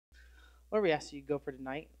Lord, we ask that you go for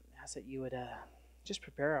tonight. Ask that you would just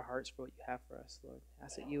prepare our hearts for what you have for us, Lord.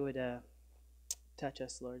 Ask that you would touch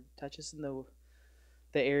us, Lord. Touch us in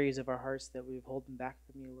the areas of our hearts that we've holding back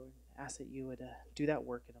from you, Lord. Ask that you would do that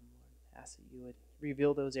work in them, Lord. Ask that you would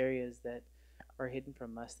reveal those areas that are hidden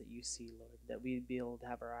from us that you see, Lord, that we'd be able to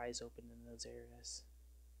have our eyes open in those areas.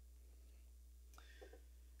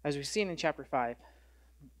 As we've seen in chapter 5,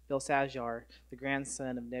 Belshazzar, the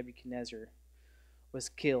grandson of Nebuchadnezzar, was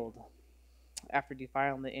killed after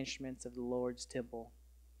defiling the instruments of the Lord's temple.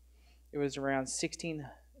 It was around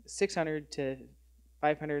 600 to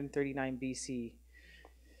 539 BC.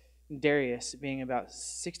 Darius, being about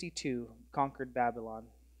 62, conquered Babylon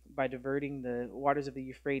by diverting the waters of the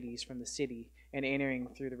Euphrates from the city and entering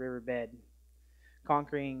through the riverbed,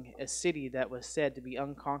 conquering a city that was said to be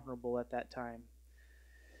unconquerable at that time.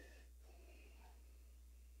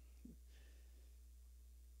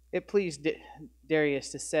 It pleased Darius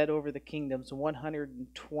to set over the kingdoms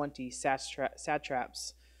 120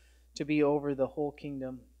 satraps to be over the whole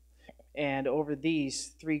kingdom, and over these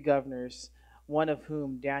 3 governors, one of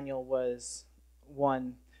whom Daniel was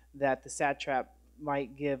one, that the satrap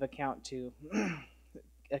might give account to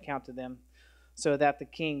them, so that the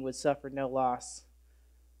king would suffer no loss.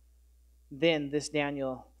 Then this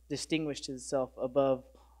Daniel distinguished himself above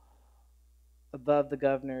the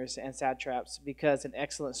governors and satraps, because an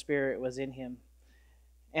excellent spirit was in him,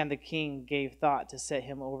 and the king gave thought to set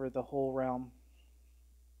him over the whole realm.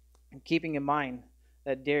 And keeping in mind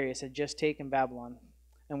that Darius had just taken Babylon,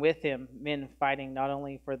 and with him men fighting not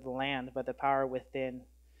only for the land but the power within,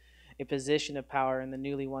 a position of power in the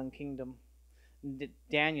newly won kingdom,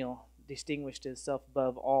 Daniel distinguished himself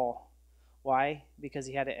above all. Why? Because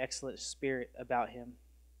he had an excellent spirit about him.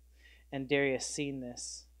 And Darius seen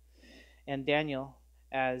this. And Daniel,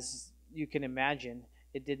 as you can imagine,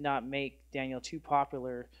 it did not make Daniel too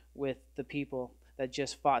popular with the people that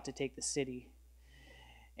just fought to take the city,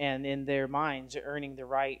 and in their minds earning the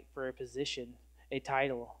right for a position, a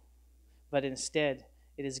title. But instead,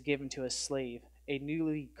 it is given to a slave, a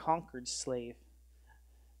newly conquered slave.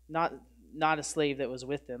 Not a slave that was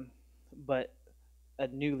with them, but a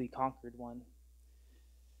newly conquered one.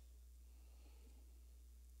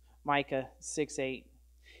 Micah 6:8.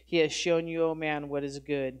 He has shown you, O man, what is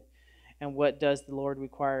good, and what does the Lord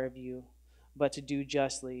require of you, but to do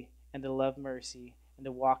justly, and to love mercy, and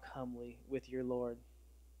to walk humbly with your Lord.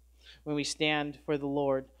 When we stand for the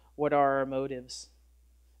Lord, what are our motives?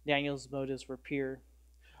 Daniel's motives were pure.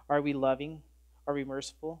 Are we loving? Are we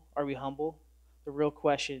merciful? Are we humble? The real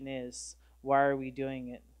question is, why are we doing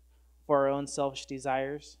it? For our own selfish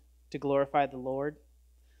desires? To glorify the Lord?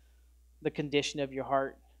 The condition of your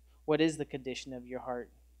heart. What is the condition of your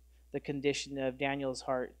heart? The condition of Daniel's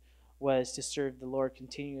heart was to serve the Lord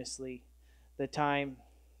continuously.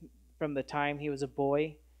 From the time he was a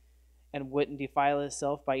boy and wouldn't defile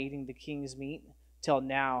himself by eating the king's meat, till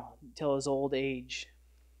now, till his old age.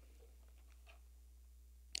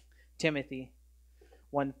 Timothy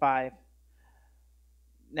 1:5.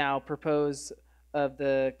 Now, purpose of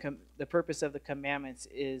the purpose of the commandments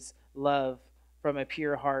is love from a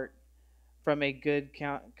pure heart, from a good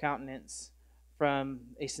countenance,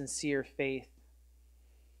 from a sincere faith.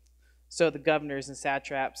 So the governors and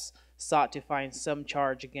satraps sought to find some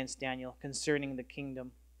charge against Daniel concerning the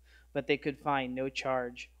kingdom, but they could find no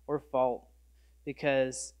charge or fault,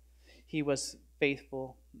 because he was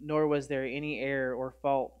faithful, nor was there any error or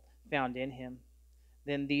fault found in him.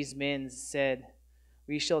 Then these men said,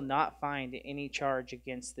 we shall not find any charge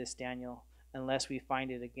against this Daniel, unless we find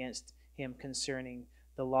it against him concerning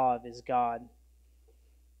the law of his God.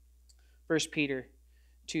 1 Peter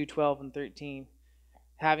 2:12 and 13.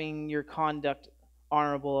 Having your conduct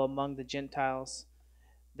honorable among the Gentiles,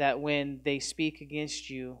 that when they speak against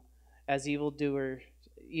you as evildoers,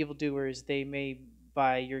 they may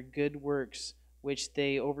by your good works which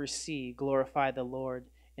they oversee glorify the Lord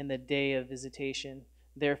in the day of visitation.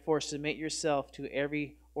 Therefore submit yourself to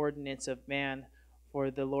every ordinance of man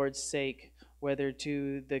for the Lord's sake, whether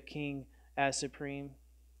to the king as supreme.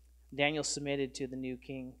 Daniel submitted to the new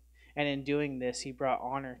king, and in doing this he brought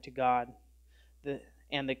honor to God.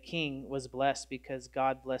 And the king was blessed because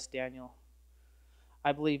God blessed Daniel.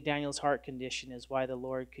 I believe Daniel's heart condition is why the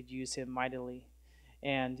Lord could use him mightily.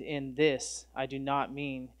 And in this, I do not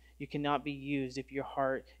mean you cannot be used if your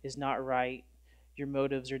heart is not right, your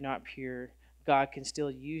motives are not pure. God can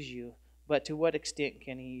still use you, but to what extent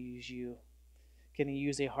can he use you? Can he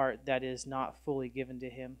use a heart that is not fully given to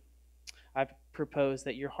him? I propose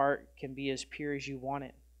that your heart can be as pure as you want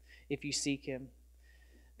it if you seek him.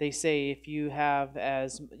 They say if you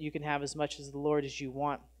can have as much as the Lord as you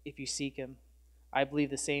want if you seek him. I believe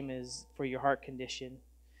the same is for your heart condition.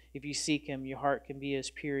 If you seek him, your heart can be as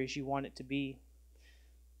pure as you want it to be.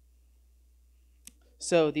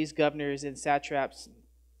 So these governors and satraps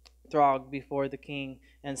thronged before the king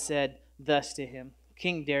and said thus to him,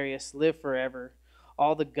 King Darius, live forever.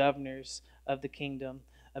 All the governors of the kingdom,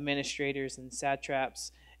 administrators and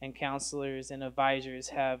satraps and counselors and advisors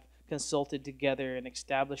have consulted together and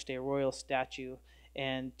established a royal statute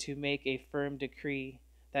and to make a firm decree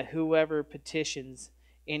that whoever petitions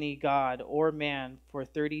any god or man for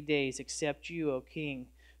 30 days except you, O king,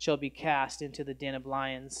 shall be cast into the den of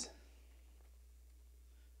lions.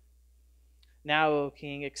 Now, O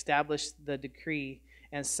king, establish the decree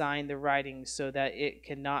and sign the writing so that it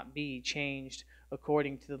cannot be changed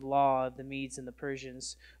according to the law of the Medes and the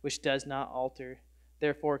Persians, which does not alter.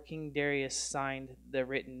 Therefore, King Darius signed the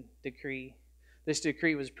written decree. This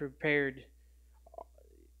decree was prepared.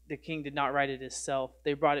 The king did not write it himself.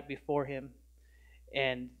 They brought it before him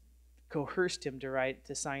and coerced him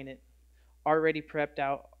to sign it. Already prepped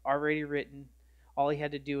out, already written. All he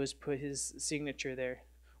had to do was put his signature there.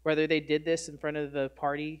 Whether they did this in front of the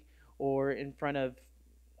party or in front of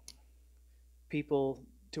people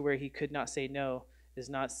to where he could not say no is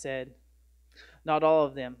not said. Not all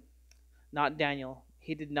of them. Not Daniel.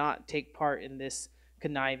 He did not take part in this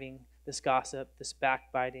conniving, this gossip, this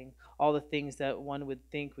backbiting, all the things that one would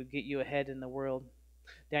think would get you ahead in the world.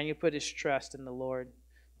 Daniel put his trust in the Lord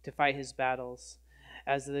to fight his battles.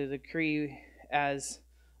 As the decree, as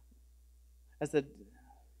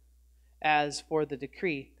for the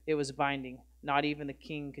decree, it was binding. Not even the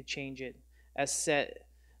king could change it.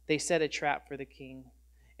 They set a trap for the king,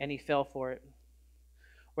 and he fell for it.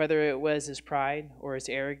 Whether it was his pride or his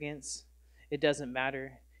arrogance, it doesn't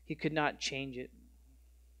matter. He could not change it.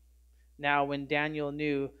 Now when Daniel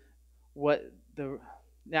knew that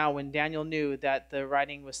the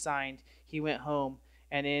writing was signed, he went home,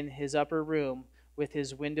 and in his upper room, with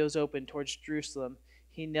his windows open towards Jerusalem,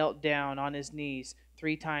 he knelt down on his knees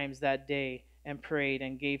 3 times that day and prayed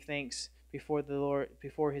and gave thanks before the Lord,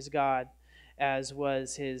 before his God, as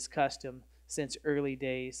was his custom since early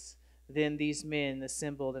days. Then these men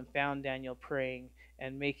assembled and found Daniel praying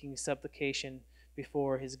and making supplication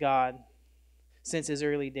before his God since his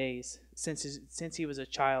early days, since he was a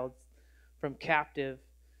child. From captive,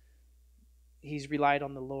 he's relied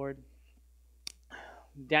on the Lord.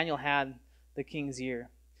 Daniel had the king's ear.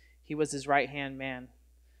 He was his right-hand man.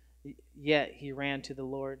 Yet he ran to the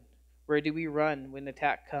Lord. Where do we run when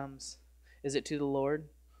attack comes? Is it to the Lord,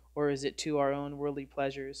 or is it to our own worldly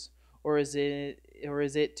pleasures, or is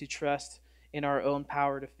it to trust in our own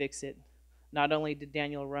power to fix it? Not only did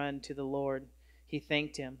Daniel run to the Lord, he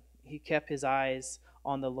thanked him. He kept his eyes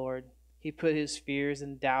on the Lord. He put his fears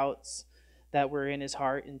and doubts that were in his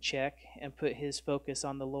heart in check and put his focus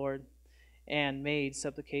on the Lord and made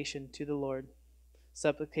supplication to the Lord.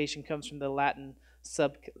 Supplication comes from the Latin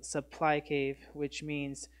supplicave, which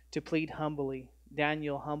means to plead humbly.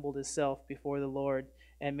 Daniel humbled himself before the Lord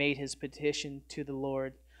and made his petition to the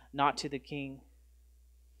Lord, not to the king.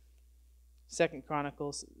 2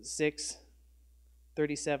 Chronicles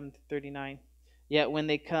 6:37-39. Yet when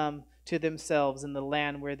they come to themselves in the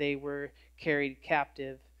land where they were carried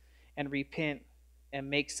captive, and repent and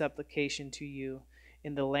make supplication to you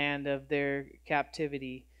in the land of their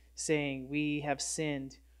captivity, saying, We have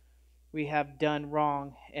sinned, we have done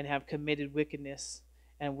wrong, and have committed wickedness.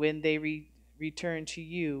 And when they return to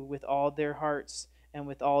you with all their hearts and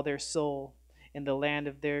with all their soul in the land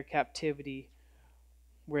of their captivity,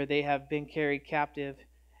 where they have been carried captive,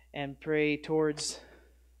 and pray towards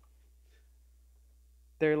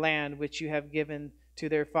their land which you have given to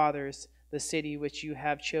their fathers, the city which you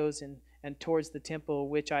have chosen, and towards the temple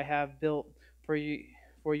which I have built for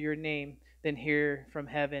your name, then hear from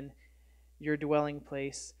heaven, your dwelling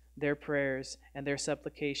place, their prayers and their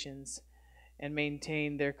supplications, and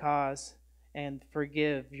maintain their cause, and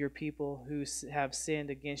forgive your people who have sinned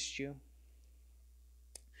against you.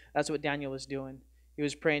 That's what Daniel was doing. He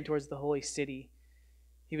was praying towards the holy city.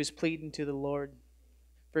 He was pleading to the Lord.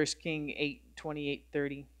 1 King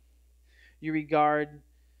 8:28-30.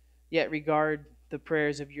 Yet regard the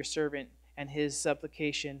prayers of your servant and his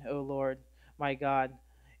supplication, O Lord, my God,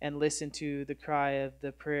 and listen to the cry of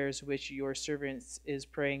the prayers which your servant is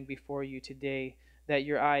praying before you today, that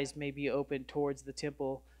your eyes may be open towards the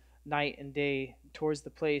temple night and day, towards the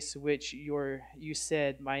place which you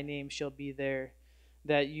said, my name shall be there,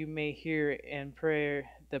 that you may hear and pray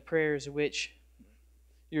the prayers which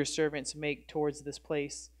your servants make towards this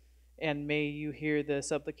place, and may you hear the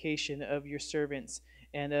supplication of your servants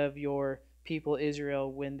and of your people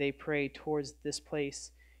Israel when they pray towards this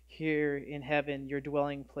place here in heaven, your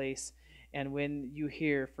dwelling place, And when you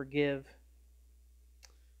hear, forgive.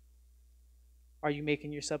 Are you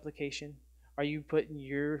making your supplication? Are you putting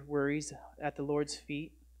your worries at the Lord's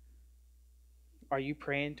feet? Are you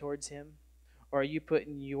praying towards Him? Or are you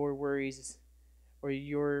putting your worries or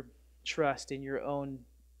your trust in your own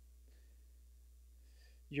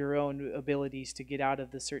abilities to get out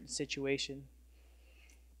of the certain situation?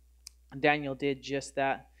 Daniel did just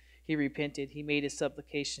that. He repented. He made his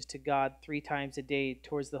supplications to God 3 times a day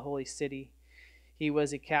towards the holy city. He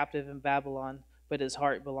was a captive in Babylon, but his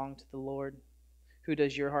heart belonged to the Lord. Who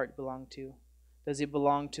does your heart belong to? Does it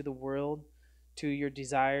belong to the world, to your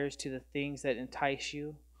desires, to the things that entice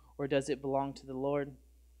you, or does it belong to the Lord?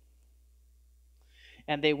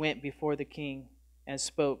 And they went before the king and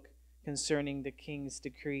spoke concerning the king's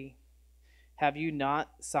decree. Have you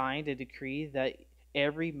not signed a decree that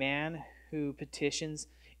every man who petitions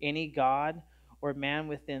any god or man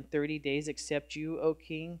within 30 days except you, O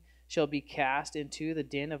king, shall be cast into the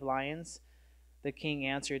den of lions? The king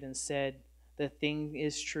answered and said, the thing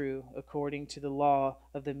is true according to the law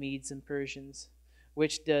of the Medes and Persians,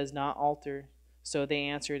 which does not alter. So they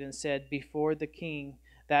answered and said before the king,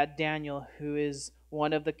 that Daniel, who is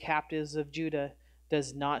one of the captives of Judah,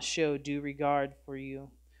 does not show due regard for you,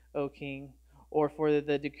 O king, or for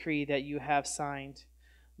the decree that you have signed,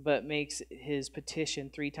 but makes his petition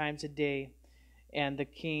 3 times a day. And the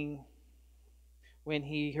king, when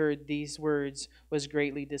he heard these words, was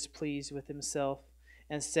greatly displeased with himself,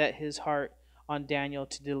 and set his heart on Daniel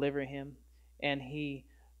to deliver him. And he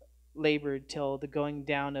labored till the going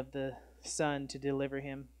down of the sun to deliver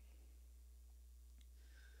him.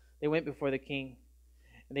 They went before the king,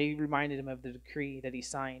 and they reminded him of the decree that he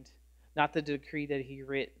signed. Not the decree that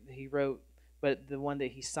he wrote, but the one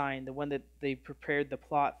that he signed, the one that they prepared the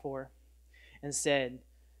plot for, and said,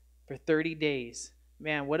 for 30 days,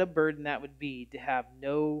 man, what a burden that would be to have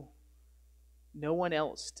no one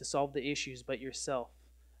else to solve the issues but yourself.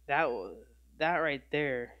 That right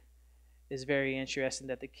there is very interesting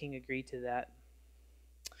that the king agreed to that.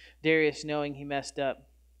 Darius, knowing he messed up,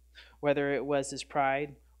 whether it was his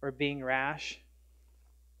pride or being rash,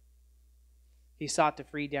 he sought to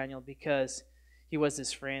free Daniel because he was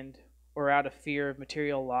his friend, or out of fear of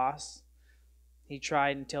material loss. He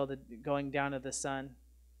tried until the going down of the sun.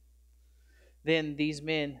 Then these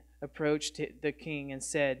men approached the king and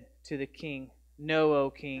said to the king, know, O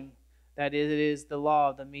king, that it is the law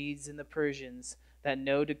of the Medes and the Persians that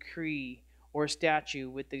no decree or statute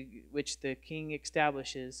which the king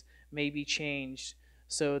establishes may be changed.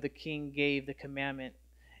 So the king gave the commandment,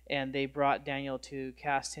 and they brought Daniel to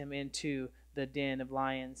cast him into the den of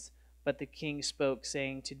lions. But the king spoke,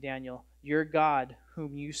 saying to Daniel, your God,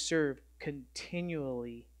 whom you serve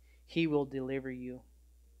continually, he will deliver you.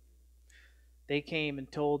 They came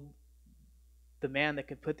and told the man that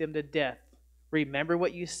could put them to death, remember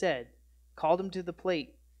what you said. Called him to the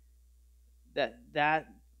plate. That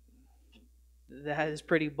is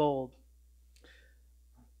pretty bold.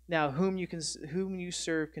 Now, whom you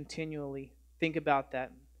serve continually, think about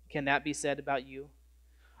that. Can that be said about you?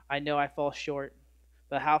 I know I fall short,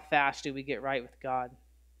 but how fast do we get right with God?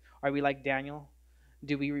 Are we like Daniel?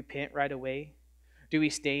 Do we repent right away? Do we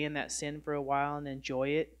stay in that sin for a while and enjoy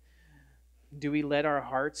it? Do we let our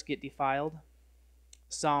hearts get defiled?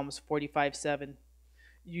 Psalms 45:7.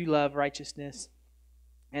 You love righteousness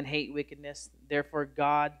and hate wickedness. Therefore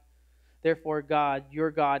God,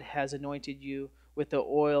 your God, has anointed you with the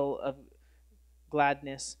oil of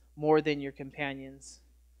gladness more than your companions.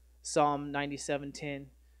 Psalm 97:10.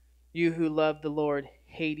 You who love the Lord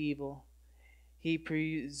hate evil. He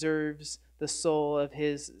preserves the soul of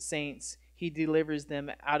his saints. He delivers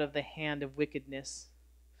them out of the hand of wickedness.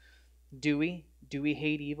 Do we? Do we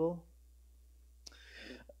hate evil?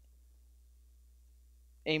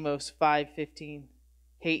 Amos 5:15.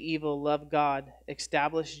 Hate evil, love God,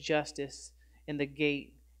 establish justice in the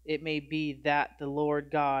gate. It may be that the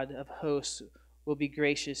Lord God of hosts will be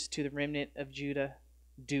gracious to the remnant of Judah.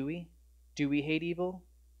 Do we? Do we hate evil?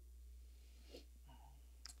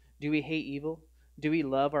 Do we hate evil? Do we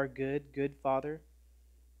love our good Father?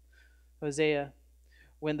 Hosea.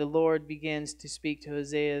 When the Lord begins to speak to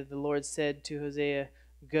Hosea, the Lord said to Hosea,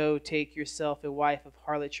 go take yourself a wife of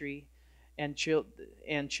harlotry and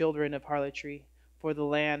children of harlotry, for the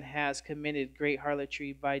land has committed great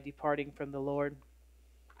harlotry by departing from the Lord.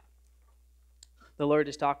 The Lord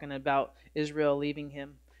is talking about Israel leaving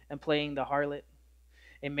him and playing the harlot.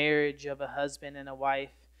 A marriage of a husband and a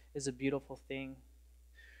wife is a beautiful thing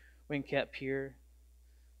when kept pure.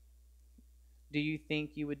 Do you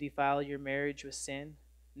think you would defile your marriage with sin?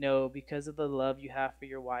 No, because of the love you have for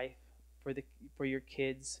your wife, for your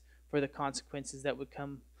kids, for the consequences that would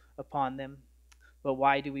come upon them. But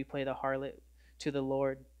why do we play the harlot to the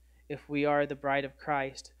Lord? If we are the bride of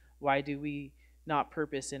Christ, why do we not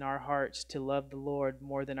purpose in our hearts to love the Lord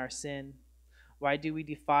more than our sin? Why do we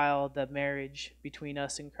defile the marriage between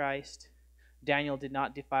us and Christ? Daniel did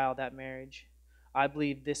not defile that marriage. I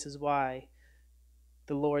believe this is why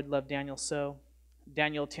the Lord loved Daniel so.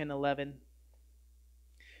 Daniel 10:11.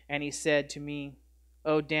 And he said to me,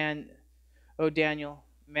 O Daniel,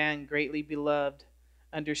 man greatly beloved,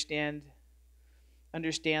 understand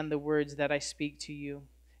the words that I speak to you,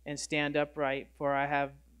 and stand upright, for I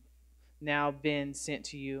have now been sent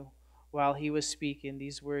to you. While he was speaking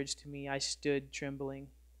these words to me, I stood trembling.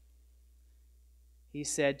 He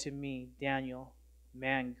said to me, Daniel,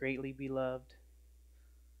 man greatly beloved,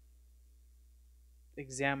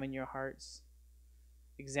 examine your hearts.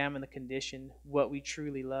 Examine the condition, what we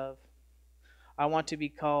truly love. I want to be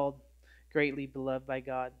called greatly beloved by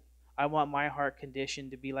God. I want my heart condition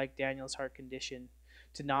to be like Daniel's heart condition,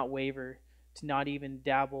 to not waver, to not even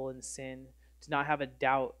dabble in sin, to not have a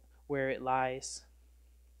doubt where it lies.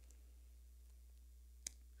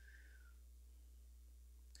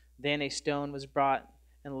 Then a stone was brought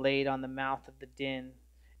and laid on the mouth of the den,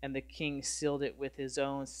 and the king sealed it with his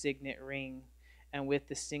own signet ring, and with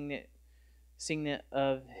the signet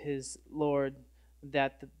of his Lord,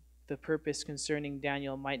 that the purpose concerning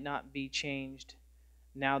Daniel might not be changed.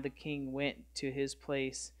 Now the king went to his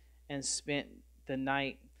place and spent the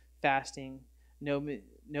night fasting.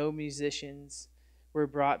 No musicians were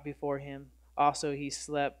brought before him. Also he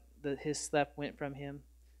slept, his sleep went from him.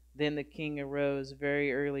 Then the king arose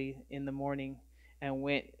very early in the morning and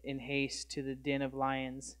went in haste to the den of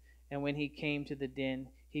lions. And when he came to the den,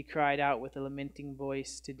 he cried out with a lamenting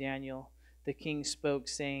voice to Daniel. The king spoke,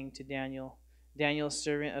 saying to Daniel, Daniel,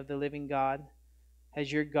 servant of the living God,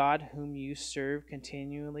 has your God, whom you serve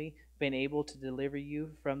continually, been able to deliver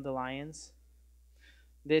you from the lions?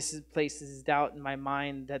 This places doubt in my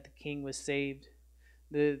mind that the king was saved.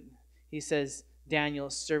 He says, Daniel,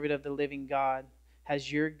 servant of the living God,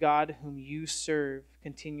 has your God, whom you serve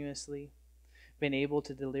continuously, been able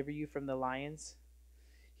to deliver you from the lions?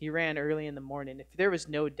 He ran early in the morning. If there was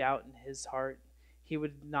no doubt in his heart, he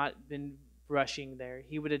would not have been rushing there.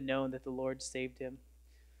 He would have known that the Lord saved him.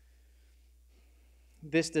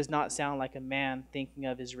 This does not sound like a man thinking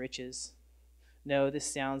of his riches. No,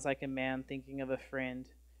 this sounds like a man thinking of a friend,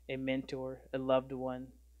 a mentor, a loved one.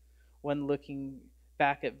 When looking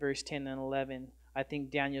back at verse 10 and 11, I think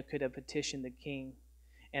Daniel could have petitioned the king,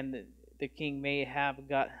 and the king may have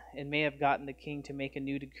gotten the king to make a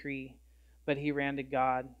new decree, but he ran to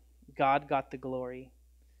God. God got the glory.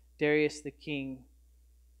 Darius the king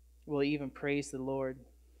will even praise the Lord.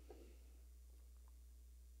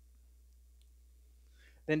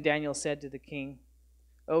 Then Daniel said to the king,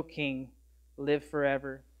 O king, live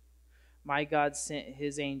forever. My God sent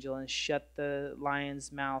his angel and shut the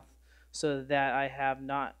lion's mouth so that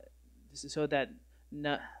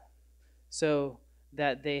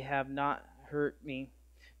they have not hurt me,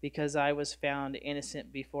 because I was found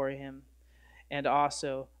innocent before him. And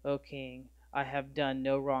also, O king, I have done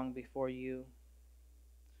no wrong before you.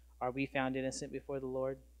 Are we found innocent before the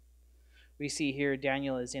Lord? We see here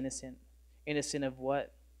Daniel is innocent. Innocent of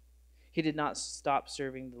what? He did not stop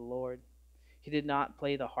serving the Lord. He did not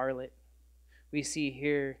play the harlot. We see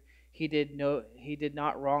here he did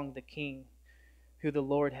not wrong the king who the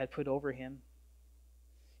Lord had put over him.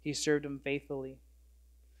 He served him faithfully.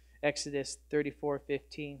 Exodus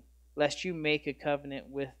 34:15. Lest you make a covenant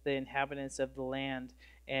with the inhabitants of the land,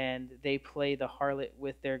 and they play the harlot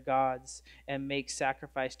with their gods, and make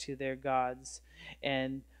sacrifice to their gods,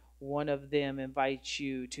 and one of them invites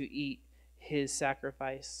you to eat his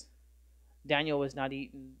sacrifice. Daniel was not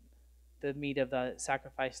eating the meat of the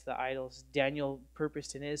sacrifice to the idols. Daniel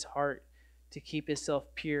purposed in his heart to keep himself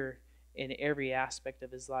pure in every aspect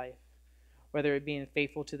of his life, whether it being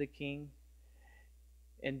faithful to the king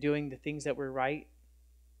and doing the things that were right.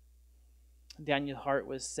 Daniel's heart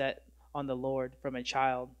was set on the Lord from a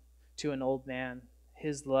child to an old man.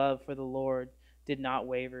 His love for the Lord did not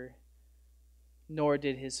waver, nor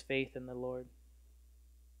did his faith in the Lord.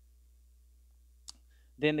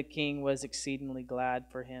 Then the king was exceedingly glad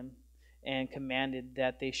for him, and commanded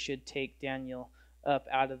that they should take Daniel up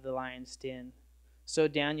out of the lion's den. So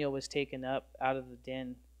Daniel was taken up out of the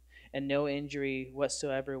den, and no injury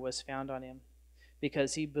whatsoever was found on him,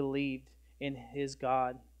 because he believed in his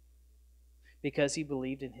God. Because he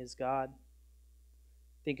believed in his God.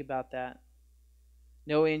 Think about that.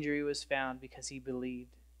 No injury was found because he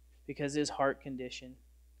believed, because his heart condition.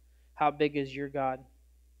 How big is your God?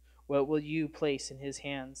 What will you place in his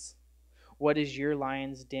hands? What is your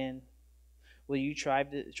lion's den? Will you try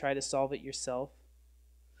to solve it yourself?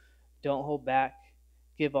 Don't hold back.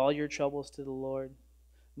 Give all your troubles to the Lord.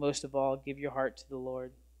 Most of all, give your heart to the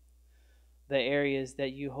Lord. The areas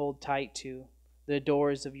that you hold tight to, the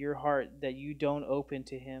doors of your heart that you don't open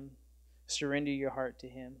to Him, surrender your heart to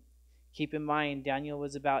Him. Keep in mind, Daniel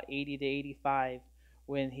was about 80 to 85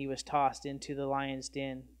 when he was tossed into the lion's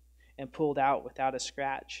den and pulled out without a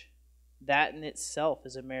scratch. That in itself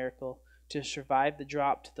is a miracle, to survive the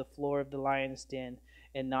drop to the floor of the lion's den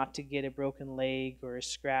and not to get a broken leg or a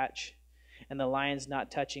scratch, and the lion's not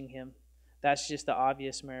touching him. That's just the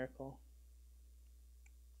obvious miracle.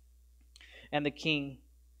 And the king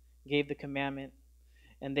gave the commandment,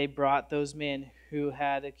 and they brought those men who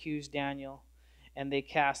had accused Daniel, and they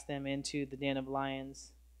cast them into the den of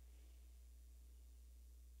lions.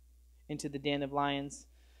 Into the den of lions,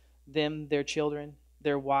 them, their children,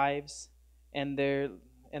 their wives, and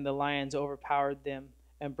the lions overpowered them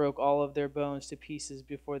and broke all of their bones to pieces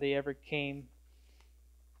before they ever came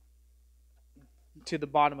to the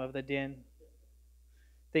bottom of the den.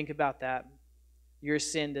 Think about that. Your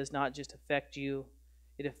sin does not just affect you,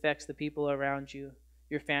 it affects the people around you,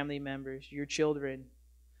 your family members, your children.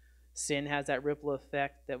 Sin has that ripple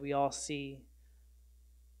effect that we all see.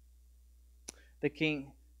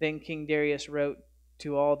 Then King Darius wrote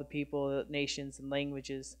to all the people, nations, and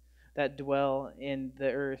languages that dwell in the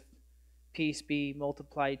earth, peace be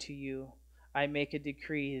multiplied to you. I make a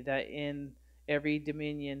decree that in every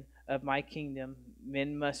dominion of my kingdom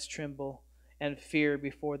men must tremble and fear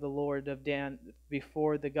before the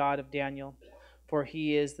before the God of Daniel, for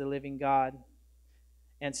He is the living God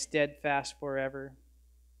and steadfast forever.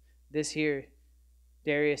 This here,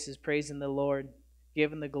 Darius is praising the Lord,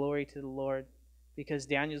 giving the glory to the Lord, because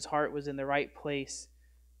Daniel's heart was in the right place.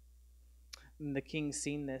 And the king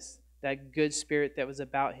seen this, that good spirit that was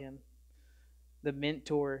about him. The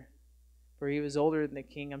mentor, for he was older than the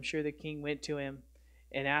king. I'm sure the king went to him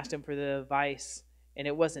and asked him for the advice. And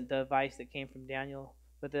it wasn't the advice that came from Daniel,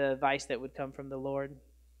 but the advice that would come from the Lord.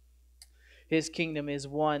 His kingdom is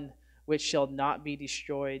one which shall not be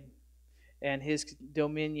destroyed, and his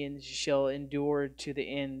dominion shall endure to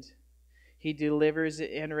the end. He delivers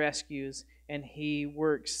and rescues, and he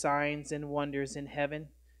works signs and wonders in heaven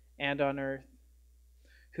and on earth.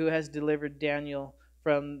 Who has delivered Daniel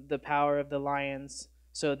from the power of the lions?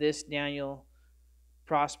 So this Daniel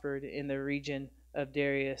prospered in the region of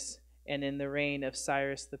Darius and in the reign of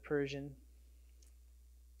Cyrus the Persian.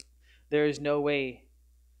 There is no way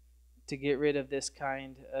to get rid of this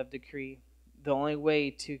kind of decree. The only way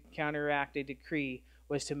to counteract a decree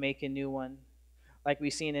was to make a new one. Like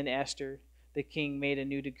we've seen in Esther, the king made a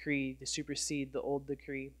new decree to supersede the old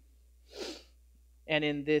decree. And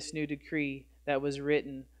in this new decree that was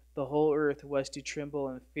written, the whole earth was to tremble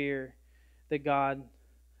and fear the God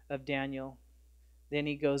of Daniel. Then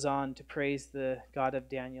he goes on to praise the God of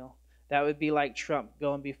Daniel. That would be like Trump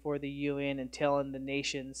going before the UN and telling the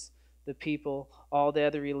nations, the people, all the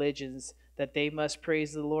other religions, that they must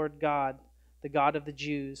praise the Lord God, the God of the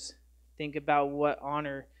Jews. Think about what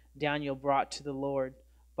honor Daniel brought to the Lord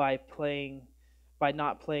by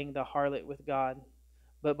not playing the harlot with God,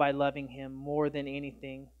 but by loving Him more than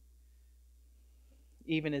anything,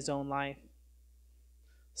 even his own life.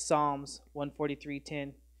 Psalms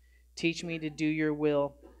 143:10. Teach me to do your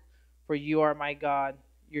will, for you are my God.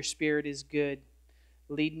 Your spirit is good.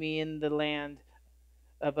 Lead me in the land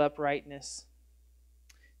of uprightness.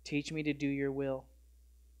 Teach me to do your will.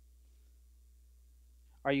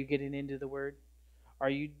 Are you getting into the word? Are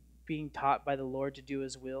you being taught by the Lord to do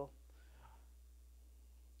His will?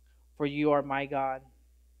 For you are my God.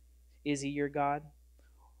 Is He your God?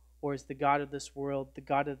 Or is the God of this world, the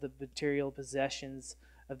God of the material possessions,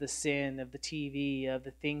 of the sin, of the TV, of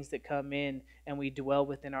the things that come in and we dwell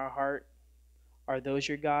within our heart, are those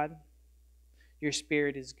your God? Your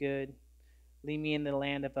spirit is good. Lead me in the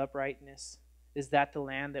land of uprightness. Is that the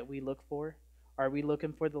land that we look for? Are we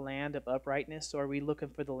looking for the land of uprightness, or are we looking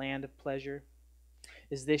for the land of pleasure?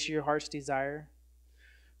 Is this your heart's desire,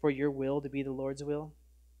 for your will to be the Lord's will?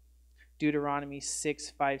 Deuteronomy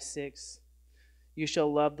 6:5-6. You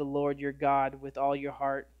shall love the Lord your God with all your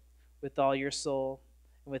heart, with all your soul,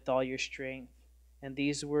 and with all your strength. And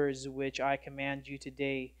these words which I command you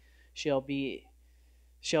today shall be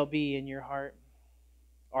in your heart.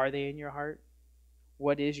 Are they in your heart?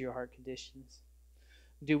 What is your heart conditions?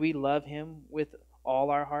 Do we love Him with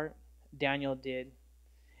all our heart? Daniel did,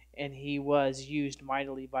 and he was used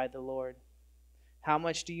mightily by the Lord. How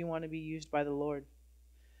much do you want to be used by the Lord?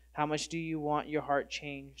 How much do you want your heart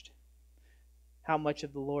changed? How much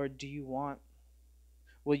of the Lord do you want?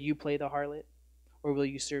 Will you play the harlot, or will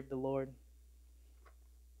you serve the Lord?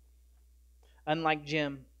 Unlike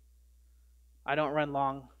Jim, I don't run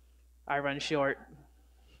long, I run short.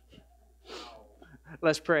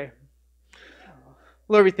 Let's pray.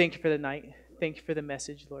 Lord, we thank you for the night. Thank you for the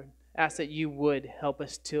message, Lord. Ask that you would help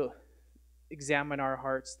us to examine our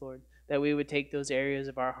hearts, Lord. That we would take those areas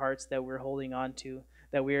of our hearts that we're holding on to,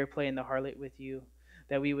 that we are playing the harlot with you,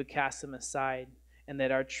 that we would cast them aside, and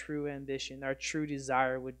that our true ambition, our true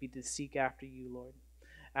desire would be to seek after you, Lord.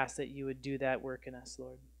 Ask that you would do that work in us,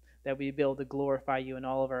 Lord. That we'd be able to glorify you in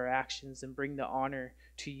all of our actions and bring the honor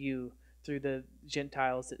to you through the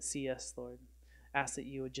Gentiles that see us, Lord. Ask that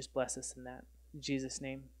you would just bless us in that. In Jesus'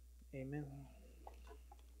 name, amen.